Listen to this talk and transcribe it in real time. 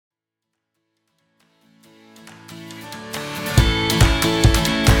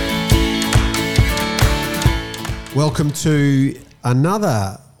Welcome to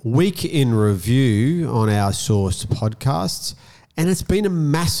another week in review on our Sourced podcasts. And it's been a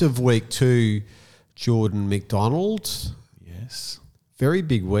massive week too, Jordan McDonald. Yes. Very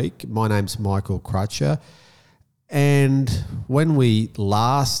big week. My name's Michael Crutcher. And when we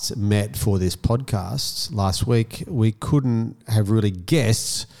last met for this podcast last week, we couldn't have really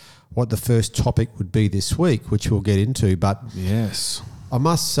guessed what the first topic would be this week, which we'll get into. But yes, I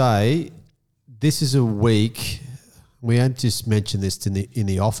must say, this is a week. We had just mentioned this in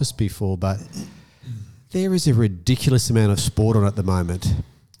the office before, but there is a ridiculous amount of sport on at the moment.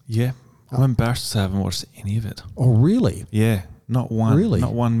 Yeah. I'm embarrassed to say I haven't watched any of it. Oh, really? Yeah. Not one. Really?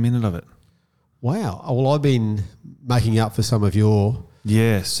 Not 1 minute of it. Wow. Well, I've been making up for some of your...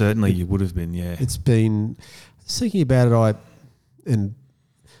 Yeah, certainly you would have been, yeah. It's been... Thinking about it,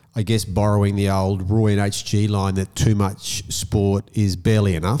 I guess borrowing the old Roy and HG line that too much sport is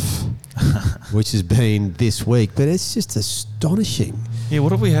barely enough, which has been this week. But it's just astonishing. Yeah,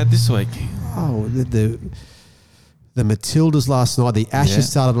 what have we had this week? Oh, the Matildas last night. The Ashes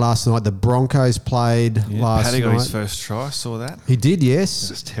started last night. The Broncos played last Paddy night. got his first try. Saw that. He did, yes.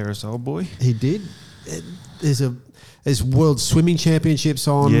 That's Terrace, old boy. He did. There's World Swimming Championships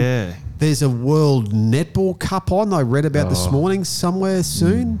on. Yeah. There's a World Netball Cup on. I read about this morning somewhere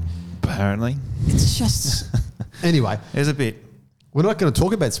soon. Apparently. It's just... Anyway. There's a bit. We're not going to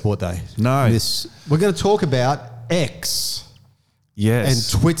talk about sport, though. No. We're going to talk about X.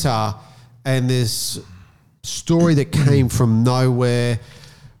 Yes. And Twitter and this story that came from nowhere,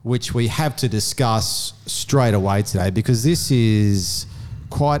 which we have to discuss straight away today, because this is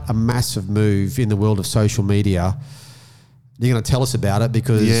quite a massive move in the world of social media. You're going to tell us about it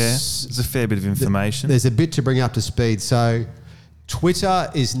because... Yeah, it's a fair bit of information. There's a bit to bring up to speed. So Twitter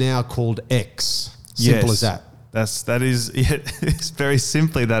is now called X. Simple as that. That is it. It's very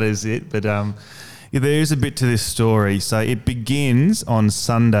simply that is it. But there is a bit to this story. So it begins on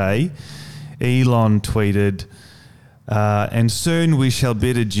Sunday. Elon tweeted, and soon we shall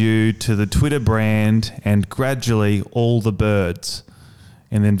bid adieu to the Twitter brand and gradually all the birds.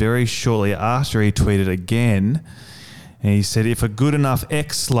 And then very shortly after he tweeted again, and he said, if a good enough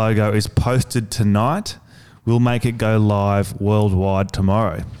X logo is posted tonight, we'll make it go live worldwide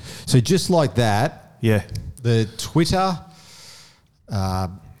tomorrow. So just like that, yeah, the Twitter, I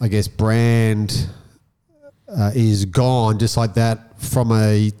guess, brand is gone just like that from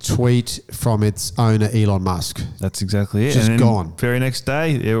a tweet from its owner, Elon Musk. That's exactly it. Just and gone. Very next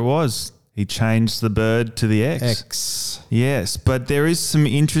day, there it was. He changed the bird to the X. Yes, but there is some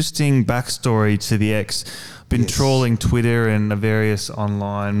interesting backstory to the X. Been trawling Twitter and various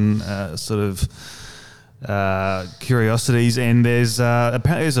online curiosities, and there's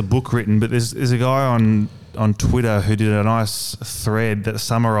apparently there's a book written, but there's a guy on Twitter who did a nice thread that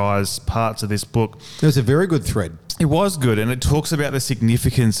summarised parts of this book. It was a very good thread. It was good, and it talks about the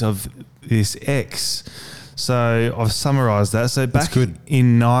significance of this X. So I've summarised that. So back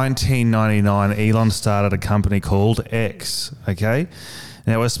in 1999, Elon started a company called X, okay?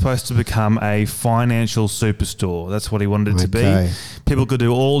 And it was supposed to become a financial superstore. That's what he wanted it to be. People could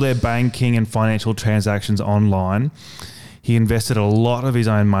do all their banking and financial transactions online. He invested a lot of his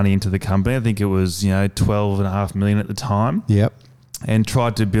own money into the company. I think it was, $12.5 million at the time. Yep. And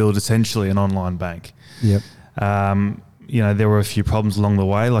tried to build essentially an online bank. Yep. There were a few problems along the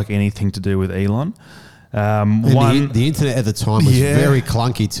way, like anything to do with Elon. The internet at the time was very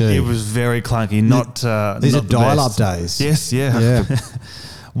clunky too. It was very clunky. These are dial-up days. Yes, yeah.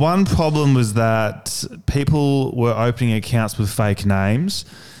 One problem was that people were opening accounts with fake names.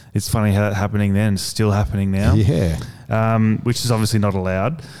 It's funny how that's happening then, still happening now. Yeah. Which is obviously not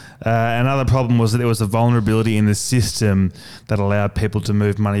allowed. Another problem was that there was a vulnerability in the system that allowed people to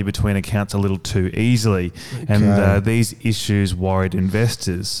move money between accounts a little too easily. Okay. And these issues worried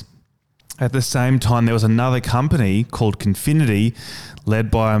investors. At the same time, there was another company called Confinity,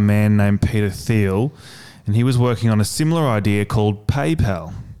 led by a man named Peter Thiel, and he was working on a similar idea called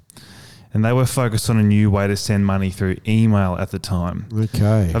PayPal. And they were focused on a new way to send money through email at the time.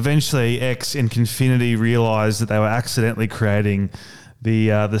 Okay. Eventually, X and Confinity realised that they were accidentally creating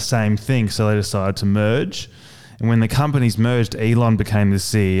the same thing, so they decided to merge. And when the companies merged, Elon became the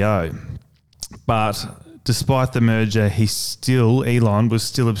CEO. But despite the merger, Elon was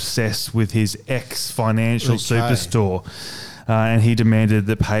still obsessed with his X financial superstore. And he demanded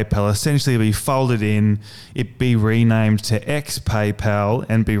that PayPal essentially be folded in, it be renamed to X PayPal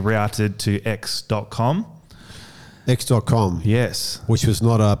and be routed to X.com. X.com. Yes. Which was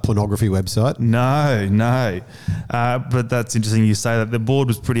not a pornography website. No. But that's interesting you say that. The board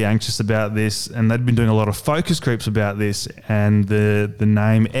was pretty anxious about this, and they'd been doing a lot of focus groups about this, and the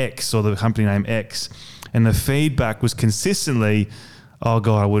name X, or the company name X, And the feedback was consistently, oh,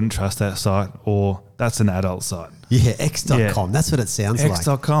 God, I wouldn't trust that site, or that's an adult site. Yeah, X.com. Yeah. That's what it sounds like.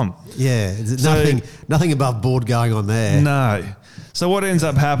 X.com. Yeah, nothing above board going on there. No. So what ends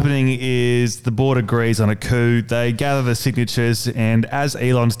up happening is the board agrees on a coup. They gather the signatures, and as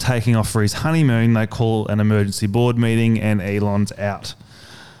Elon's taking off for his honeymoon, they call an emergency board meeting, and Elon's out.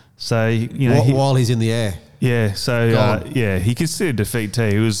 So, while he's in the air. Yeah. So, he considered defeat too.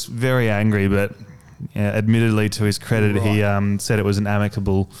 He was very angry, but admittedly, to his credit, he said it was an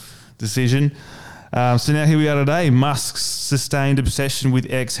amicable decision. So now here we are today. Musk's sustained obsession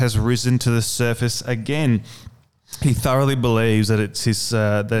with X has risen to the surface again. He thoroughly believes that it's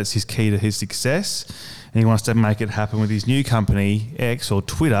his key to his success, and he wants to make it happen with his new company, X, or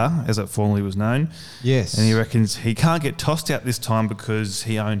Twitter, as it formerly was known. Yes. And he reckons he can't get tossed out this time because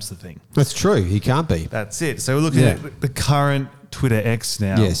he owns the thing. That's true. He can't be. That's it. So we're looking at the current Twitter X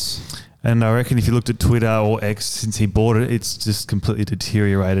now. Yes. And I reckon if you looked at Twitter or X since he bought it, it's just completely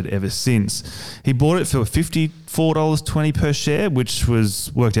deteriorated ever since. He bought it for $54.20 per share, which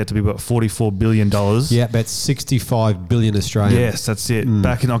was worked out to be about $44 billion. Yeah, about 65 billion Australian. Yes, that's it.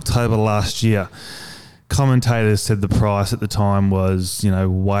 Back in October last year. Commentators said the price at the time was,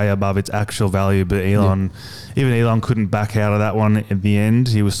 way above its actual value, but even Elon couldn't back out of that one at the end.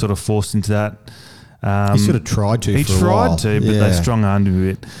 He was sort of forced into that. He sort of tried to. He for a tried while. to, but they strong-armed him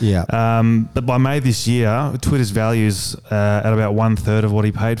a bit. Yeah. But by May this year, Twitter's value's at about 1/3 of what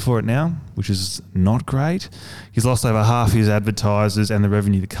he paid for it now, which is not great. He's lost over half his advertisers and the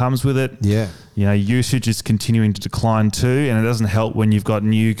revenue that comes with it. Yeah. Usage is continuing to decline too, and it doesn't help when you've got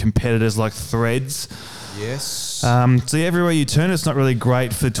new competitors like Threads. Yes. So everywhere you turn, it's not really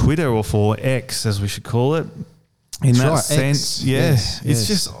great for Twitter, or for X, as we should call it. In that sense, it's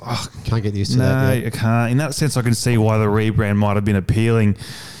just can't get used to that. No, I can't. In that sense, I can see why the rebrand might have been appealing.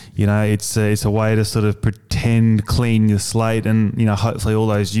 It's a way to sort of pretend clean your slate, and hopefully all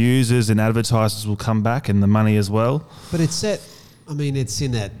those users and advertisers will come back, and the money as well. But it's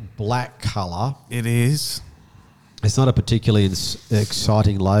in that black colour. It is. It's not a particularly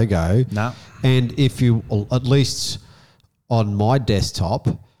exciting logo. No. And if you, at least on my desktop,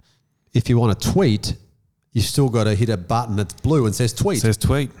 if you want to tweet, you still got to hit a button that's blue and says tweet. It says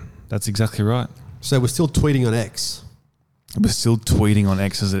tweet. That's exactly right. So we're still tweeting on X. We're still tweeting on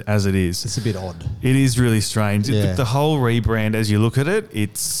X as it is. It's a bit odd. It is really strange. Yeah. The whole rebrand, as you look at it,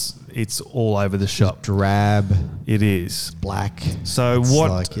 it's all over the shop. It's drab. It is. Black. So it's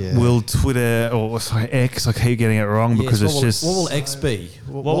what will Twitter, X, I keep getting it wrong because what it's will X be?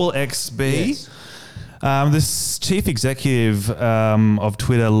 What will X be? Yes. This chief executive of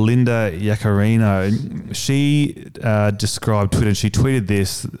Twitter, Linda Yaccarino, she described Twitter, and she tweeted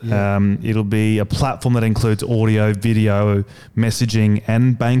this. It'll be a platform that includes audio, video, messaging,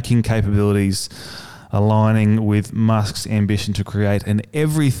 and banking capabilities, aligning with Musk's ambition to create an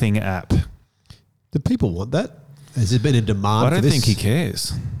everything app. Do people want that? Has there been a demand for this? I don't think he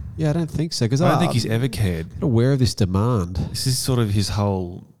cares. Yeah, I don't think so. Because I don't think he's ever cared. I'm aware of this demand. This is sort of his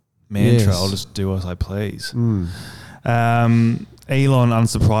whole mantra. Yes. I'll just do as I please. Elon,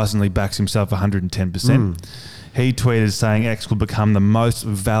 unsurprisingly, backs himself 110%. He tweeted saying X will become the most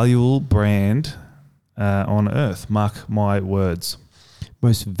valuable brand on Earth. Mark my words.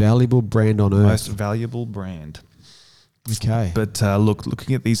 Most valuable brand on Earth. Most valuable brand. Okay. But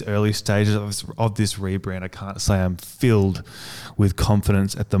looking at these early stages of this rebrand, I can't say I'm filled with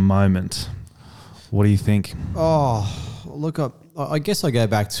confidence at the moment. What do you think? Oh, look, I guess I go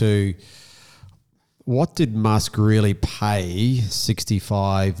back to what did Musk really pay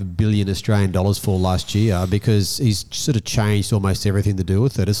 65 billion Australian dollars for last year? Because he's sort of changed almost everything to do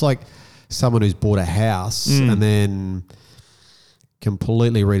with it. It's like someone who's bought a house and then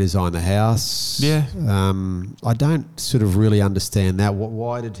completely redesigned the house. Yeah. I don't sort of really understand that.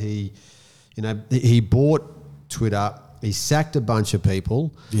 Why did he, he bought Twitter, he sacked a bunch of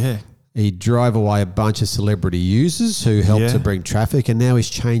people. Yeah. He drove away a bunch of celebrity users who helped to bring traffic, and now he's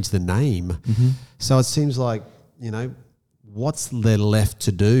changed the name. Mm-hmm. So it seems like, what's there left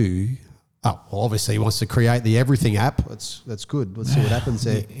to do? Oh, well, obviously he wants to create the everything app. That's good. Let's see what happens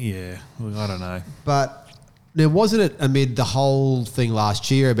there. Yeah, well, I don't know. But now, wasn't it amid the whole thing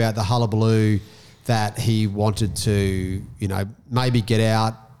last year about the hullabaloo that he wanted to, maybe get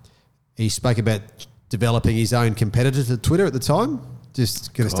out? He spoke about developing his own competitor to Twitter at the time.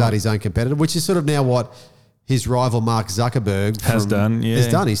 Just going to start his own competitor, which is sort of now what his rival Mark Zuckerberg has done. He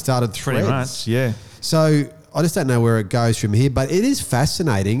started Threads. Pretty much, yeah. So I just don't know where it goes from here, but it is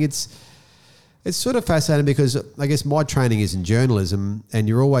fascinating. It's sort of fascinating because I guess my training is in journalism, and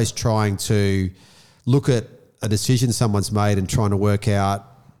you're always trying to look at a decision someone's made and trying to work out,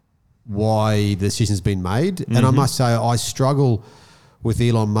 why the decision's been made. And I must say, I struggle with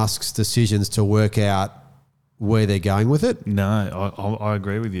Elon Musk's decisions to work out where they're going with it. No, I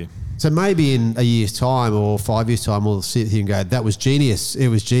agree with you. So maybe in a year's time or 5 years' time, we'll sit here and go, that was genius. It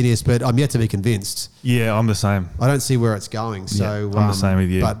was genius, but I'm yet to be convinced. Yeah, I'm the same. I don't see where it's going. So I'm the same with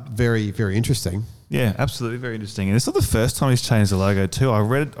you. But very, very interesting. Yeah, absolutely, very interesting. And it's not the first time he's changed the logo too. I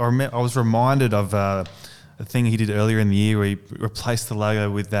was reminded of a thing he did earlier in the year where he replaced the logo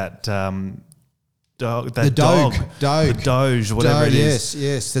with that dog, the Doge, whatever it is.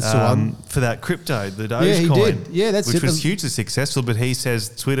 Yes, that's the one. For that crypto, the Doge he coin. did. Yeah, that's which it. was hugely successful, but he says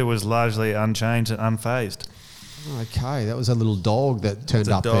Twitter was largely unchanged and unfazed. Okay, that was a little dog that turned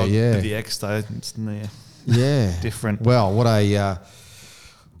up dog, there, yeah. The X though, it's different. Well,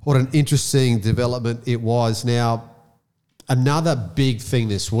 what an interesting development it was. Now, another big thing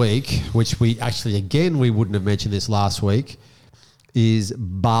this week, which we wouldn't have mentioned this last week, is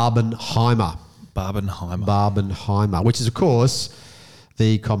Barbenheimer. Barbenheimer, which is, of course,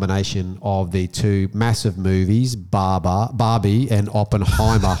 the combination of the two massive movies, Barbie and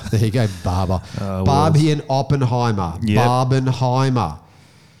Oppenheimer. There you go, Barbie and Oppenheimer. Yep. Barbenheimer.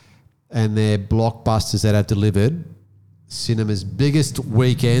 And their blockbusters that have delivered cinema's biggest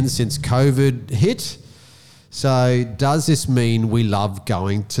weekend since COVID hit. So does this mean we love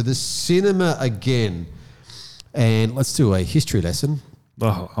going to the cinema again? And let's do a history lesson.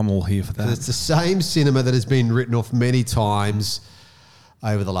 Oh, I'm all here for that. It's the same cinema that has been written off many times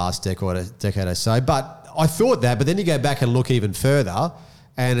over the last decade or so. But I thought that, but then you go back and look even further,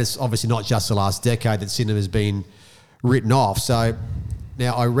 and it's obviously not just the last decade that cinema has been written off. So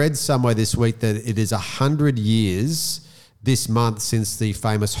now I read somewhere this week that it is 100 years this month since the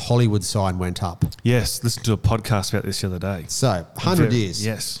famous Hollywood sign went up. Yes, listened to a podcast about this the other day. So 100 years.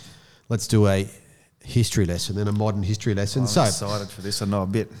 Yes. Let's do a history lesson and a modern history lesson. I'm excited for this. I know a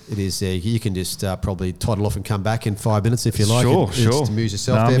bit. It is. You can just probably toddle off and come back in 5 minutes if you like. Sure. Just amuse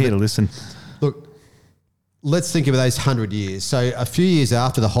yourself there. I'm here to listen. Look, let's think of those 100 years. So a few years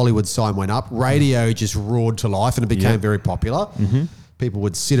after the Hollywood sign went up, radio just roared to life and it became very popular. Mm-hmm. People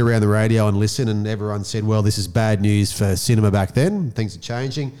would sit around the radio and listen, and everyone said, well, this is bad news for cinema back then. Things are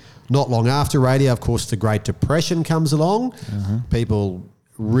changing. Not long after radio, of course, the Great Depression comes along. Mm-hmm. People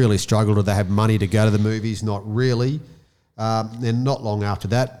really struggled. Did they have money to go to the movies? Not really. Then not long after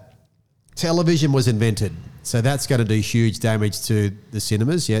that, television was invented. So that's going to do huge damage to the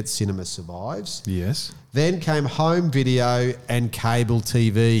cinemas, yet cinema survives. Yes. Then came home video and cable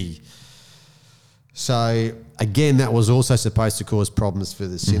TV. So again, that was also supposed to cause problems for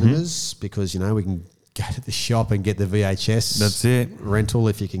the cinemas because, we can go to the shop and get the VHS That's it. rental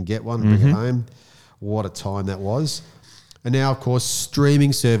if you can get one, bring it home. What a time that was. And now, of course,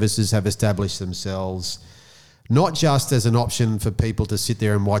 streaming services have established themselves not just as an option for people to sit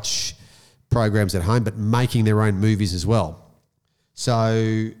there and watch programs at home, but making their own movies as well.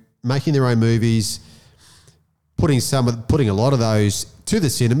 So making their own movies, putting a lot of those to the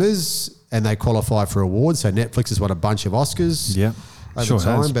cinemas, and they qualify for awards. So Netflix has won a bunch of Oscars over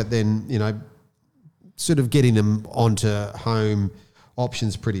time, has. But then, sort of getting them onto home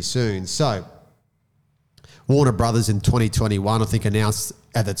options pretty soon. So Warner Brothers in 2021, I think, announced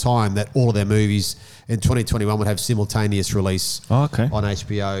at the time that all of their movies in 2021 would have simultaneous release on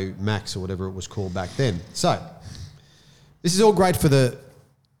HBO Max or whatever it was called back then. So this is all great for the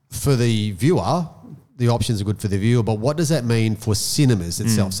viewer. The options are good for the viewer, but what does that mean for cinemas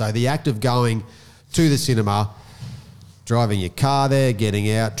itself? So the act of going to the cinema, driving your car there,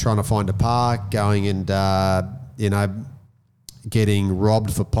 getting out, trying to find a park, going and, getting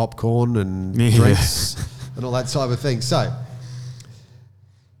robbed for popcorn and drinks and all that type of thing. So,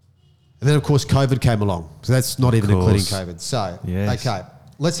 and then of course COVID came along. So that's not even including COVID. So, okay,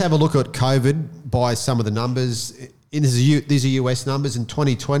 let's have a look at COVID by some of the numbers. These are US numbers. In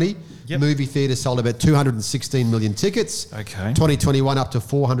 2020, movie theatres sold about 216 million tickets. Okay. 2021 up to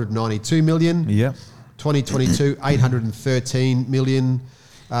 492 million. Yep. 2022, 813 million.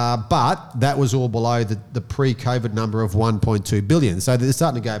 But that was all below the pre-COVID number of 1.2 billion. So they're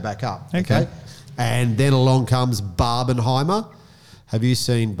starting to go back up. Okay. And then along comes Barbenheimer. Have you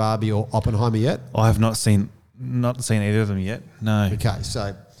seen Barbie or Oppenheimer yet? I have not seen either of them yet. No. Okay,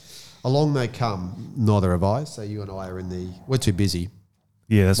 so along they come. Neither have I. So you and I are we're too busy.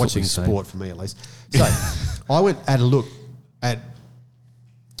 Yeah, that's watching sport for me at least. So I went and had a look at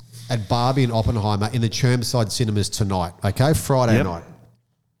Barbie and Oppenheimer in the Chermside cinemas tonight. Okay, Friday night.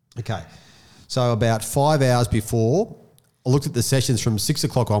 Okay, so about 5 hours before, I looked at the sessions from 6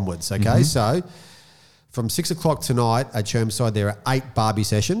 o'clock onwards. Okay, so from 6 o'clock tonight at Chermside, there are 8 Barbie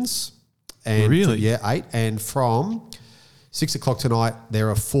sessions. And really? Yeah, 8. And from 6 o'clock tonight, there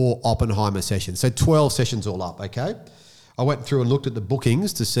are 4 Oppenheimer sessions. So 12 sessions all up, okay? I went through and looked at the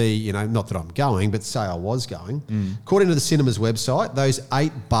bookings to see, not that I'm going, but say I was going. According to the cinema's website, those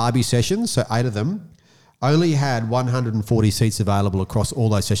 8 Barbie sessions, so 8 of them, only had 140 seats available across all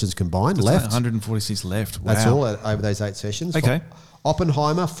those sessions combined. That's left. Like 140 seats left. Wow. That's all over those 8 sessions. Okay.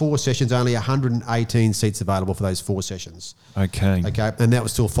 Oppenheimer, 4 sessions, only 118 seats available for those 4 sessions. Okay. Okay, and that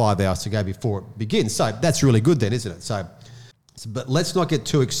was still 5 hours to go before it begins. So that's really good then, isn't it? So but let's not get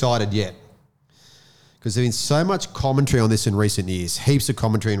too excited yet, because there's been so much commentary on this in recent years, heaps of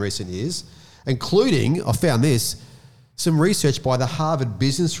commentary in recent years, including, I found this, some research by the Harvard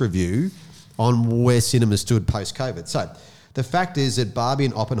Business Review on where cinema stood post-COVID. So the fact is that Barbie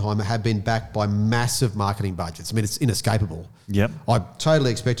and Oppenheimer have been backed by massive marketing budgets. I mean, it's inescapable. Yep. I totally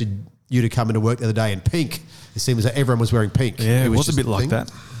expected you to come into work the other day in pink. It seems like everyone was wearing pink. Yeah, it was a just bit like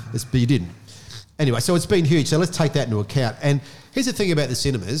that. But you didn't. Anyway, so it's been huge. So let's take that into account. And here's the thing about the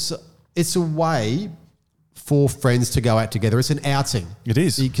cinemas. It's a way for friends to go out together. It's an outing. It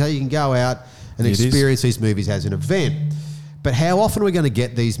is. You can go out and experience these movies as an event. But how often are we going to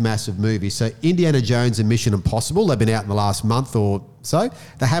get these massive movies? So Indiana Jones and Mission Impossible, they've been out in the last month or so.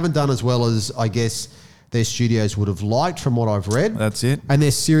 They haven't done as well as, I guess, their studios would have liked from what I've read. That's it. And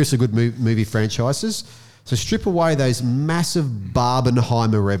they're seriously good movie franchises. So strip away those massive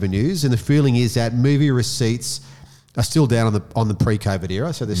Barbenheimer revenues, and the feeling is that movie receipts are still down on the pre-COVID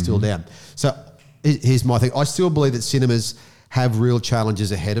era, so they're still down. So here's my thing. I still believe that cinemas have real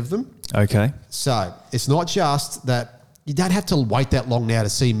challenges ahead of them. Okay. So it's not just that you don't have to wait that long now to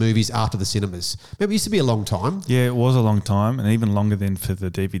see movies after the cinemas. Remember, it used to be a long time. Yeah, it was a long time, and even longer than for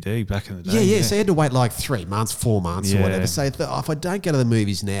the DVD back in the day. Yeah. So you had to wait like 3 months, 4 months or whatever. So if I don't go to the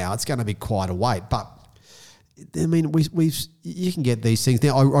movies now, it's going to be quite a wait. But I mean, you can get these things.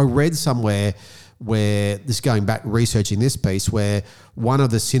 Now, I read somewhere where, this going back researching this piece, where one of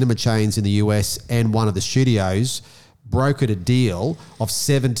the cinema chains in the US and one of the studios brokered a deal of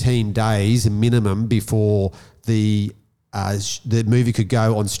 17 days minimum before the movie could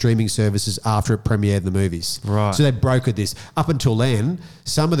go on streaming services after it premiered the movies. Right. So they brokered this. Up until then,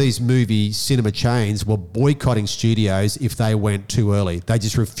 some of these movie cinema chains were boycotting studios if they went too early. They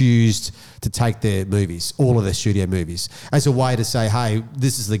just refused to take their movies, all of their studio movies, as a way to say, hey,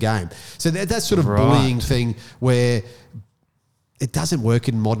 this is the game. So that sort of bullying thing where it doesn't work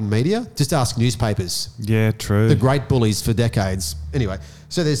in modern media. Just ask newspapers. Yeah, true. The great bullies for decades. Anyway,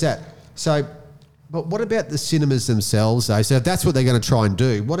 so there's that. So, but what about the cinemas themselves, though? So if that's what they're going to try and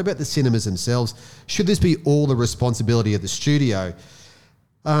do, what about the cinemas themselves? Should this be all the responsibility of the studio?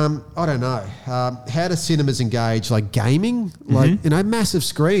 I don't know. How do cinemas engage, like gaming? Like, massive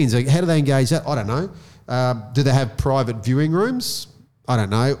screens. Like, how do they engage that? I don't know. Do they have private viewing rooms? I don't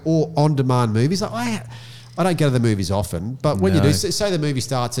know. Or on-demand movies? Like, I don't go to the movies often, but when you do, say the movie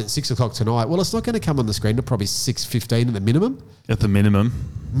starts at 6 o'clock tonight, well, it's not going to come on the screen until probably 6:15 at the minimum. At the minimum.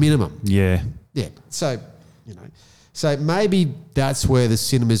 Minimum. Yeah. Yeah. So, so maybe that's where the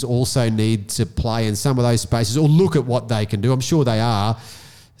cinemas also need to play in some of those spaces, or look at what they can do. I'm sure they are,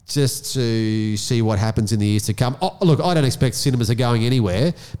 just to see what happens in the years to come. Oh, look, I don't expect cinemas are going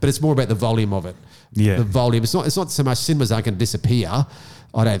anywhere, but it's more about the volume of it. Yeah. The volume. It's not so much cinemas aren't going to disappear,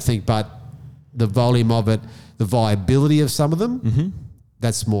 I don't think, but the volume of it, the viability of some of them,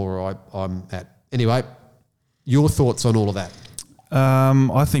 that's more where I'm at. Anyway, your thoughts on all of that?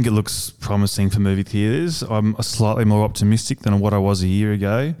 I think it looks promising for movie theatres. I'm slightly more optimistic than what I was a year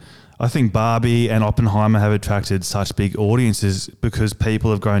ago. I think Barbie and Oppenheimer have attracted such big audiences because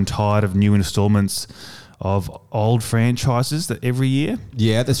people have grown tired of new installments of old franchises that every year.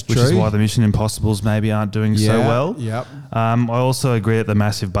 Yeah, that's true. Which is why the Mission Impossibles maybe aren't doing so well. Yep. I also agree that the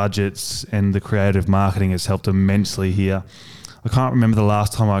massive budgets and the creative marketing has helped immensely here. I can't remember the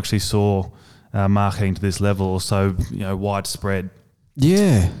last time I actually saw marketing to this level or so widespread.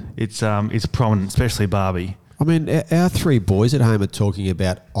 Yeah. It's prominent, especially Barbie. I mean, our 3 boys at home are talking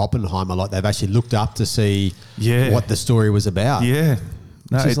about Oppenheimer like they've actually looked up to see what the story was about. Yeah.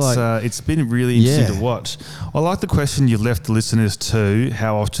 No, it's been really interesting to watch. I like the question you've left the listeners to: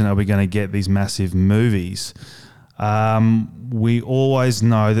 how often are we going to get these massive movies? We always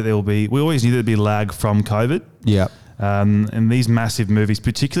know that we always knew there'd be lag from COVID. Yeah. And these massive movies,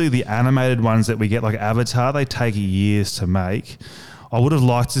 particularly the animated ones that we get, like Avatar, they take years to make. I would have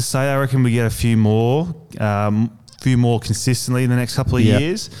liked to say, I reckon we get a few more consistently in the next couple of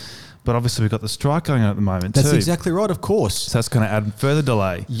years. But obviously we've got the strike going on at the moment too. That's exactly right, of course. So that's going to add further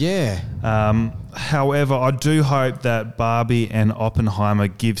delay. Yeah. However, I do hope that Barbie and Oppenheimer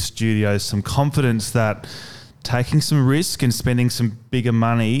give studios some confidence that taking some risk and spending some bigger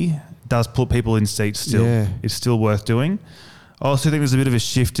money does put people in seats still. Yeah. It's still worth doing. I also think there's a bit of a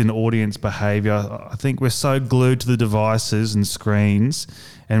shift in audience behaviour. I think we're so glued to the devices and screens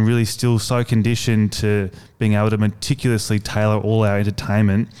and really still so conditioned to being able to meticulously tailor all our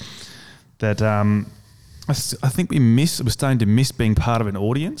entertainment that I think we're starting to miss being part of an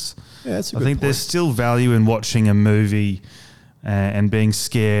audience. Yeah, that's a I good think point. there's still value in watching a movie and being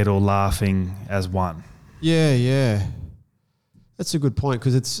scared or laughing as one. Yeah. That's a good point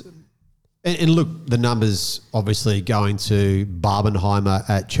because it's... And look, the numbers obviously going to Barbenheimer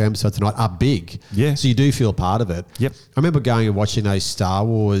at Chermside tonight are big. Yeah. So you do feel part of it. Yep. I remember going and watching those Star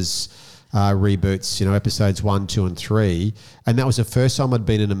Wars reboots, episodes 1, 2 and 3. And that was the first time I'd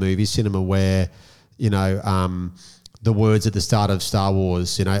been in a movie cinema where, the words at the start of Star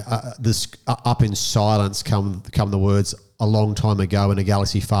Wars, up in silence come the words a long time ago in a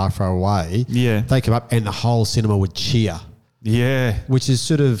galaxy far, far away. Yeah. They come up and the whole cinema would cheer. Yeah. Which is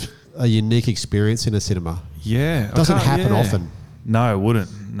sort of a unique experience in a cinema. Yeah. Doesn't happen often. No, it wouldn't.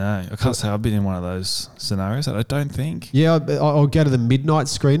 No. I can't say I've been in one of those scenarios. I don't think. Yeah, I'll go to the midnight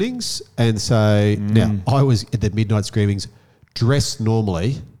screenings. And so now I was at the midnight screenings dressed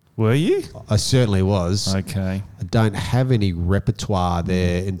normally. Were you? I certainly was. Okay. I don't have any repertoire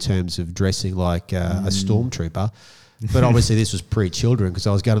there in terms of dressing like a stormtrooper. But obviously this was pre-children because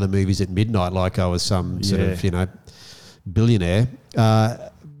I was going to the movies at midnight like I was some sort of, billionaire.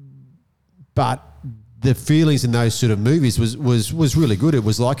 But the feelings in those sort of movies was really good. It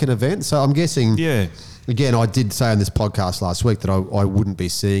was like an event. So I'm guessing, again, I did say on this podcast last week that I wouldn't be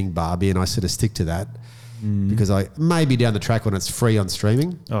seeing Barbie and I sort of stick to that because I maybe down the track when it's free on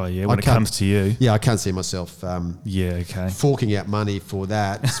streaming. Oh, yeah, when it comes to you. Yeah, I can't see myself forking out money for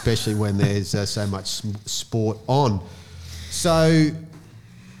that, especially when there's so much sport on. So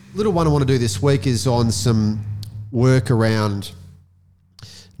little one I want to do this week is on some work around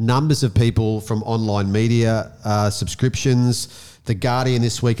numbers of people from online media subscriptions. The Guardian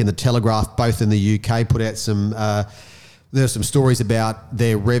this week and the Telegraph, both in the UK, put out some... there's some stories about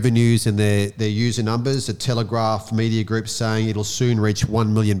their revenues and their user numbers. The Telegraph Media Group saying it'll soon reach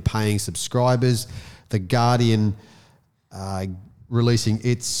 1 million paying subscribers. The Guardian releasing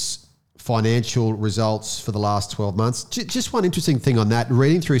its financial results for the last 12 months. Just one interesting thing on that,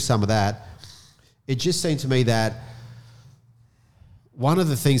 reading through some of that, it just seemed to me that one of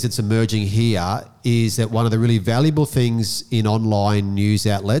the things that's emerging here is that one of the really valuable things in online news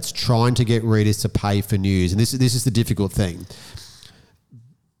outlets trying to get readers to pay for news, and this is the difficult thing,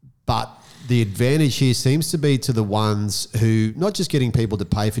 but the advantage here seems to be to the ones who not just getting people to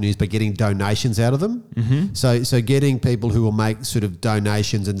pay for news, but getting donations out of them. Mm-hmm. So getting people who will make sort of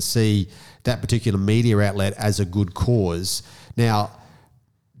donations and see that particular media outlet as a good cause. Now,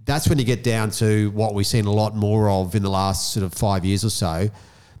 that's when you get down to what we've seen a lot more of in the last sort of 5 years or so,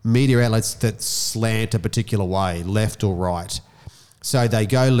 media outlets that slant a particular way, left or right. So they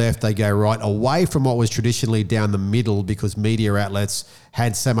go left, they go right, away from what was traditionally down the middle because media outlets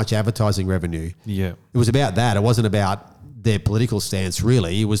had so much advertising revenue. Yeah. It was about that. It wasn't about their political stance,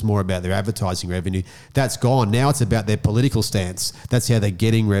 really. It was more about their advertising revenue. That's gone. Now it's about their political stance. That's how they're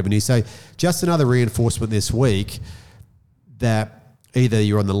getting revenue. So just another reinforcement this week that either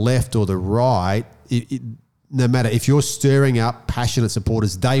you're on the left or the right, no matter if you're stirring up passionate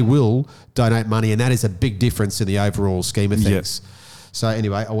supporters, they will donate money, and that is a big difference in the overall scheme of things. Yep. So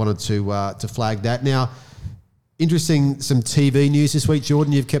anyway, I wanted to flag that. Now, interesting, some TV news this week,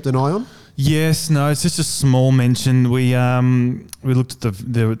 Jordan, you've kept an eye on? Yes, no, it's just a small mention. We looked at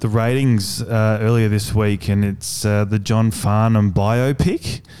the ratings earlier this week, and it's the John Farnham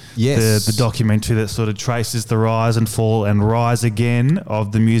biopic. Yes, the documentary that sort of traces the rise and fall and rise again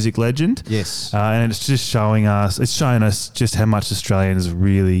of the music legend. Yes, and it's just showing us just how much Australians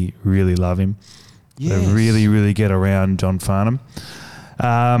really, really love him. Yes. They really, really get around John Farnham.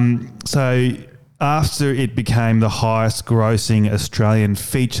 So after it became the highest grossing Australian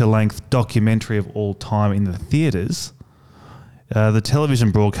feature-length documentary of all time in the theatres, the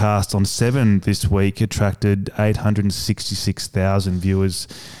television broadcast on 7 this week attracted 866,000 viewers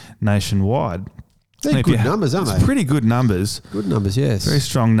nationwide. They're good numbers, aren't they? Pretty good numbers. Good numbers, yes. Very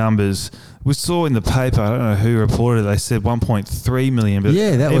strong numbers. We saw in the paper, I don't know who reported it, they said 1.3 million, but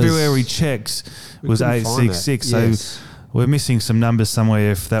everywhere we checked was 866. So we're missing some numbers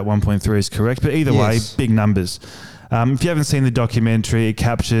somewhere if that 1.3 is correct. But either way, big numbers. If you haven't seen the documentary, it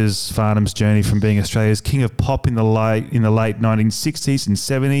captures Farnham's journey from being Australia's king of pop in the late 1960s and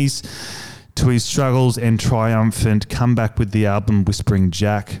 70s to his struggles and triumphant comeback with the album Whispering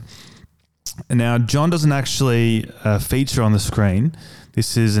Jack. Now, John doesn't actually feature on the screen.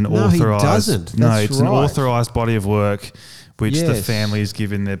 This is an authorised... No, he doesn't. That's an authorised body of work which the Yes. family has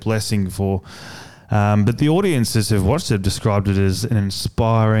given their blessing for. But the audiences who've watched it have described it as an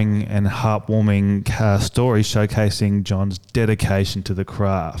inspiring and heartwarming story showcasing John's dedication to the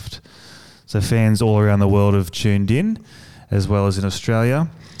craft. So fans all around the world have tuned in, as well as in Australia.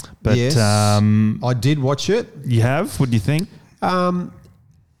 But yes, I did watch it. You have? What do you think?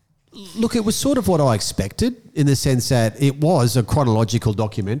 Look, it was sort of what I expected in the sense that it was a chronological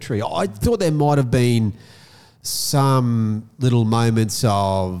documentary. I thought there might have been some little moments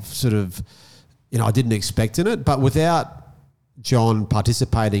of sort of, I didn't expect in it, but without John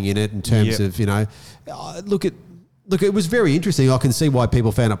participating in it in terms of, look, it was very interesting. I can see why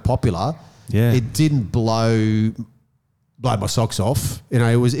people found it popular. Yeah. It didn't blow my socks off.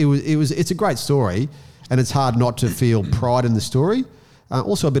 It's a great story, and it's hard not to feel pride in the story.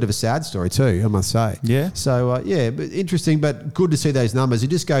 Also a bit of a sad story too, I must say. Yeah. So, but interesting, but good to see those numbers. It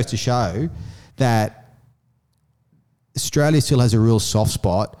just goes to show that Australia still has a real soft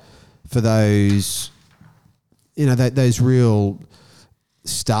spot for those, those real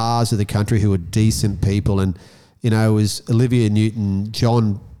stars of the country who are decent people. And, it was Olivia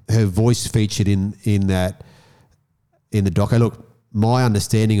Newton-John, her voice featured in the doco. Look, my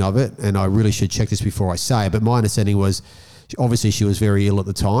understanding of it, and I really should check this before I say it, but my understanding was, obviously, she was very ill at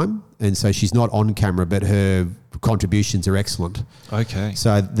the time, and so she's not on camera, but her contributions are excellent. Okay.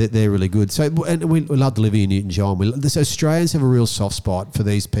 So they're really good. So, and we love Olivia Newton-John. So Australians have a real soft spot for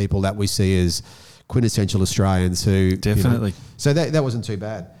these people that we see as quintessential Australians who... Definitely. So that wasn't too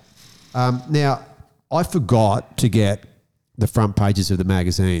bad. Now, I forgot to get the front pages of the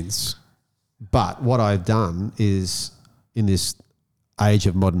magazines, but what I've done is, in this age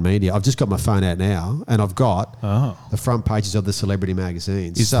of modern media, I've just got my phone out now, and I've got the front pages of the celebrity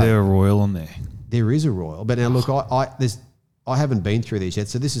magazines. Is there a royal on there? There is a royal, but now look, I haven't been through these yet,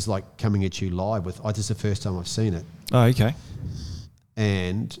 so this is like coming at you live with. This is the first time I've seen it. Oh, okay.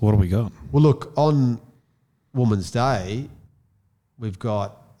 And what do we got? Well, look, on Women's Day, we've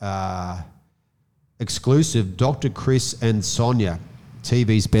got exclusive Dr. Chris and Sonia,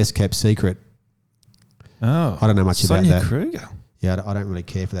 TV's best kept secret. Oh, I don't know much about that. Sonia Kruger. Yeah, I don't really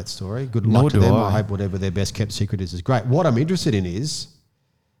care for that story. Good luck to them. I hope whatever their best kept secret is great. What I'm interested in is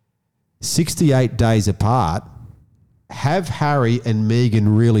 68 days apart. Have Harry and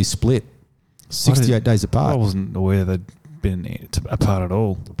Meghan really split? 68 days apart. I wasn't aware they'd been apart at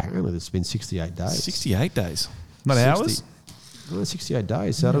all. Apparently, it's been 68 days. 68 days, not hours. No, 68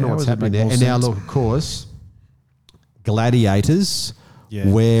 days. So I don't know what's happening there. And now, look, of course, Gladiators. Yeah.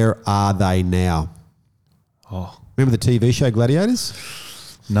 Where are they now? Oh. Remember the TV show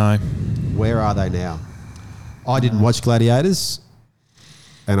Gladiators? No. Where are they now? I didn't watch Gladiators,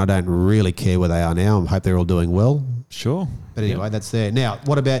 and I don't really care where they are now. I hope they're all doing well. Sure. But anyway, that's there. Now,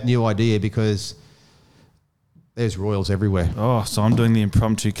 what about New Idea? Because there's royals everywhere. Oh, so I'm doing the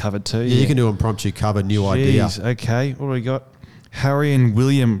impromptu cover too. Yeah, you can do impromptu cover, New Idea. Okay, what do we got? Harry and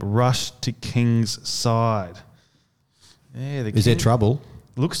William rush to King's side. Yeah, is there trouble?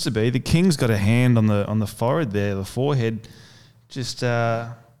 Looks to be. The King's got a hand on the forehead there, the forehead. Just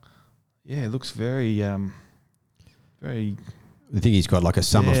it looks very very. I think he's got like a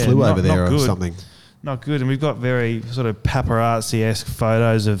summer flu over there or something. Not good. And we've got very sort of paparazzi-esque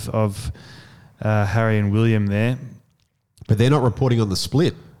photos of Harry and William there. But they're not reporting on the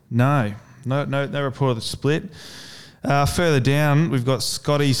split. No report of the split. Further down, we've got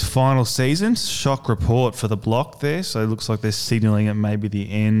Scotty's final season. Shock report for the block there. So it looks like they're signalling it may be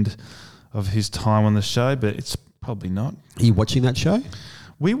the end of his time on the show, but it's probably not. Are you watching that show?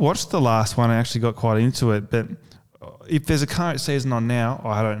 We watched the last one. I actually got quite into it, but if there's a current season on now,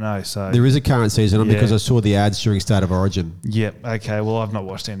 I don't know. So there is a current season on because I saw the ads during State of Origin. Yep. Okay. Well, I've not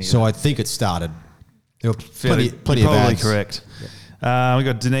watched any. So of I think it started. There were plenty of probably ads. Correct. Yep. We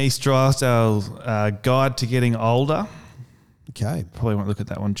got Denise Drysdale, Guide to Getting Older. Okay. Probably won't look at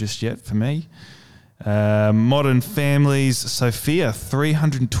that one just yet for me. Modern Families, Sophia,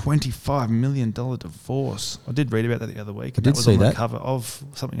 $325 million divorce. I did read about that the other week. I did see that. That was on the cover of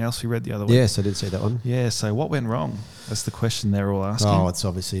something else we read the other week. Yes, I did see that one. Yeah, so what went wrong? That's the question they're all asking. Oh, it's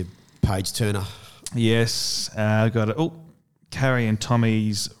obviously a page turner. Yes. Got it. Oh, Carrie and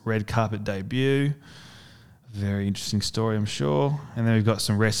Tommy's red carpet debut. Very interesting story, I'm sure. And then we've got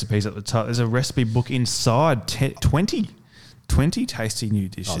some recipes at the top. There's a recipe book inside, 20 tasty new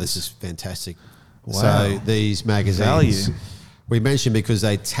dishes. Oh, this is fantastic. Wow. So these magazines, we mentioned because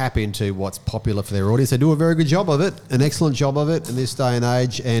they tap into what's popular for their audience. They do a very good job of it, an excellent job of it in this day and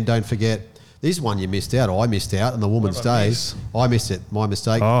age. And don't forget, this one you missed out, or I missed out on the Woman's Day. I missed it, my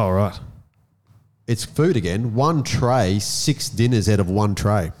mistake. Oh, right. It's food again. One tray, 6 dinners out of one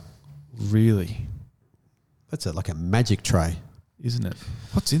tray. Really? That's like a magic tray. Isn't it?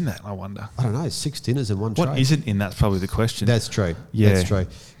 What's in that, I wonder? I don't know. 6 dinners in one tray. What isn't in that's probably the question. That's true. Yeah. That's true.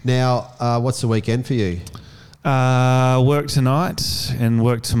 Now, what's the weekend for you? Work tonight and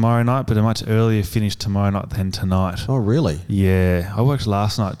work tomorrow night, but a much earlier finish tomorrow night than tonight. Oh, really? Yeah. I worked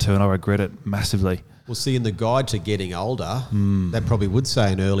last night too and I regret it massively. Well, see, in the guide to getting older, that probably would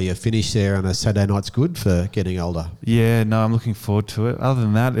say an earlier finish there on a Saturday night's good for getting older. Yeah, no, I'm looking forward to it. Other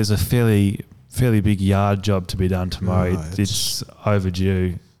than that, there's a fairly big yard job to be done tomorrow. Oh, it's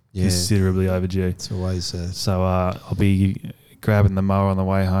overdue, considerably overdue. It's always... So I'll be grabbing the mower on the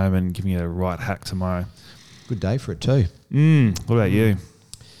way home and giving it a right hack tomorrow. Good day for it too. What about you?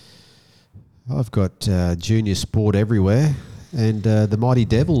 I've got junior sport everywhere, and the Mighty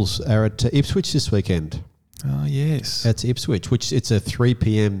Devils are at Ipswich this weekend. Oh, yes. That's Ipswich, which it's a 3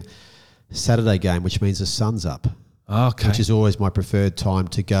 p.m. Saturday game, which means the sun's up. Okay. Which is always my preferred time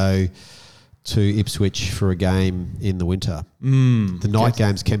to go to Ipswich for a game in the winter. The night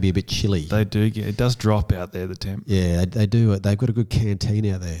games can be a bit chilly. They do it does drop out there, the temp. Yeah, they do. They've got a good canteen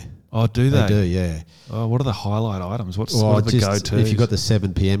out there. Oh, do they? They do, yeah. Oh, what are the highlight items? What Well, are the go-tos? if you've got the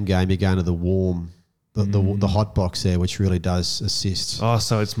 7 p.m. game, you're going to the warm, the hot box there, which really does assist. Oh,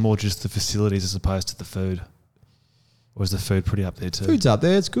 so it's more just the facilities as opposed to the food? Or is the food pretty up there too? Food's up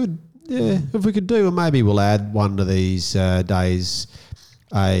there. It's good. Yeah, if we could do, or maybe we'll add one of these days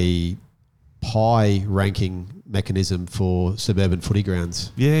a pie ranking mechanism for suburban footy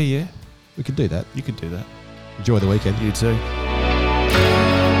grounds. Yeah. We could do that. You could do that. Enjoy the weekend. You too.